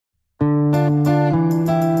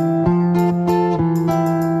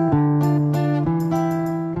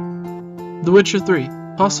The Witcher 3,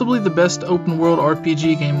 possibly the best open-world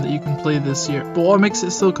RPG game that you can play this year. But what makes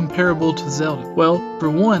it so comparable to Zelda? Well, for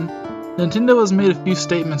one, Nintendo has made a few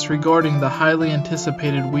statements regarding the highly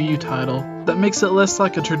anticipated Wii U title that makes it less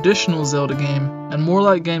like a traditional Zelda game and more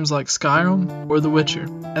like games like Skyrim or The Witcher.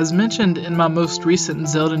 As mentioned in my most recent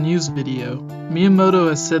Zelda news video, Miyamoto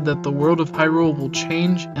has said that the world of Hyrule will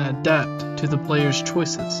change and adapt to the player's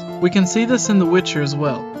choices. We can see this in The Witcher as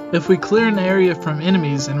well. If we clear an area from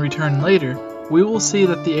enemies and return later, we will see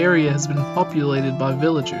that the area has been populated by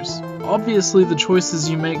villagers. Obviously, the choices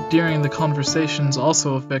you make during the conversations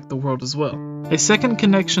also affect the world as well. A second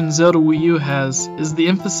connection Zelda Wii U has is the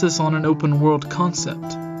emphasis on an open world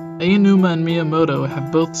concept. Aonuma and Miyamoto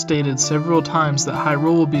have both stated several times that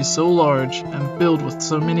Hyrule will be so large and filled with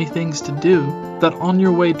so many things to do that on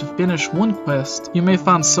your way to finish one quest, you may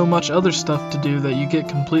find so much other stuff to do that you get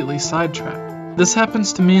completely sidetracked. This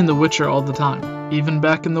happens to me in The Witcher all the time, even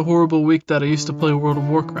back in the horrible week that I used to play World of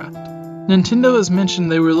Warcraft. Nintendo has mentioned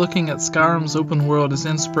they were looking at Skyrim's open world as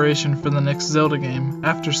inspiration for the next Zelda game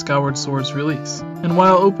after Skyward Sword's release. And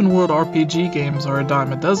while open world RPG games are a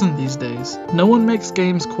dime a dozen these days, no one makes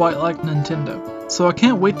games quite like Nintendo. So I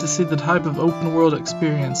can't wait to see the type of open world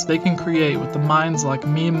experience they can create with the minds like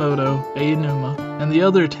Miyamoto, Aonuma, and the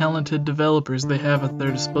other talented developers they have at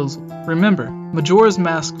their disposal. Remember, Majora's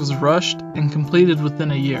Mask was rushed and completed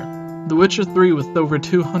within a year. The Witcher 3 with over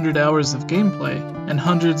 200 hours of gameplay and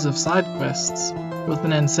hundreds of side quests, with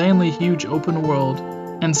an insanely huge open world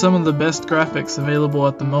and some of the best graphics available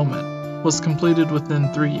at the moment, was completed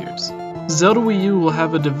within 3 years. Zelda Wii U will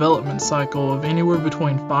have a development cycle of anywhere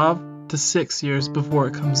between 5 to 6 years before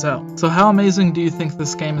it comes out. So how amazing do you think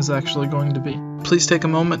this game is actually going to be? Please take a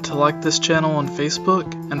moment to like this channel on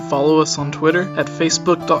Facebook and follow us on Twitter at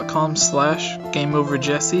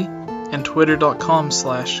facebook.com/GameOverJesse and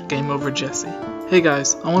twitter.com/GameOverJesse. Hey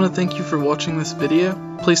guys, I want to thank you for watching this video.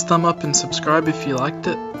 Please thumb up and subscribe if you liked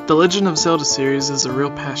it. The Legend of Zelda series is a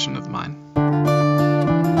real passion of mine.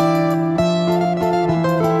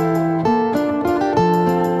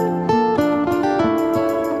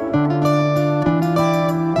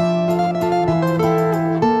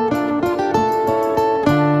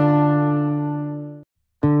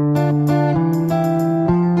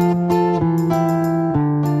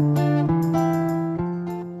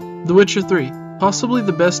 The Witcher 3, possibly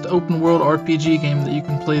the best open-world RPG game that you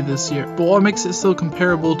can play this year. But what makes it so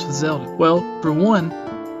comparable to Zelda? Well, for one,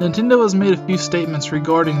 Nintendo has made a few statements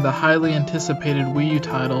regarding the highly anticipated Wii U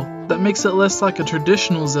title that makes it less like a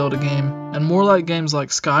traditional Zelda game and more like games like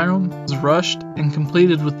Skyrim, was rushed and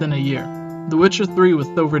completed within a year. The Witcher 3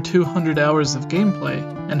 with over 200 hours of gameplay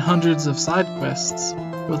and hundreds of side quests,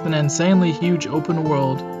 with an insanely huge open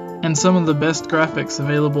world and some of the best graphics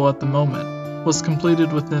available at the moment, was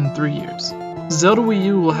completed within 3 years. Zelda Wii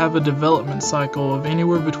U will have a development cycle of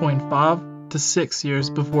anywhere between 5 to 6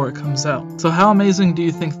 years before it comes out. So how amazing do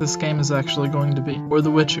you think this game is actually going to be? Or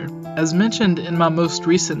The Witcher? As mentioned in my most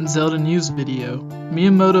recent Zelda news video,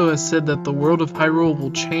 Miyamoto has said that the world of Hyrule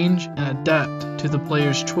will change and adapt to the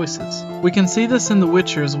player's choices. We can see this in The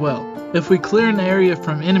Witcher as well. If we clear an area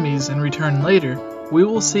from enemies and return later, we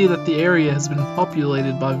will see that the area has been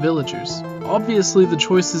populated by villagers. Obviously, the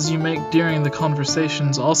choices you make during the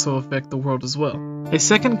conversations also affect the world as well. A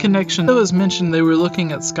second connection has mentioned they were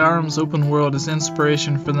looking at Skyrim's open world as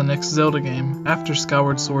inspiration for the next Zelda game after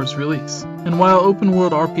Skyward Sword's release. And while open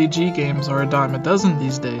world RPG games are a dime a dozen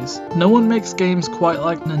these days, no one makes games quite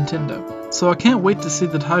like Nintendo. So I can't wait to see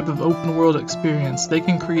the type of open world experience they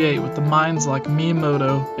can create with the minds like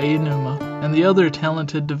Miyamoto, Aonuma, and the other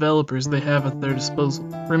talented developers they have at their disposal.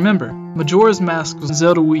 Remember, Majora's Mask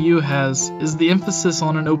Zelda Wii U has is the emphasis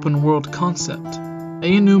on an open world concept.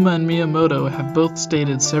 Aonuma and Miyamoto have both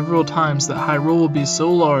stated several times that Hyrule will be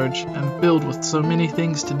so large and filled with so many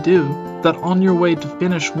things to do that on your way to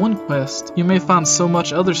finish one quest, you may find so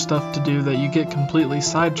much other stuff to do that you get completely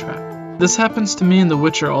sidetracked. This happens to me in The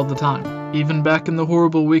Witcher all the time, even back in the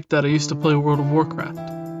horrible week that I used to play World of Warcraft.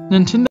 Nintendo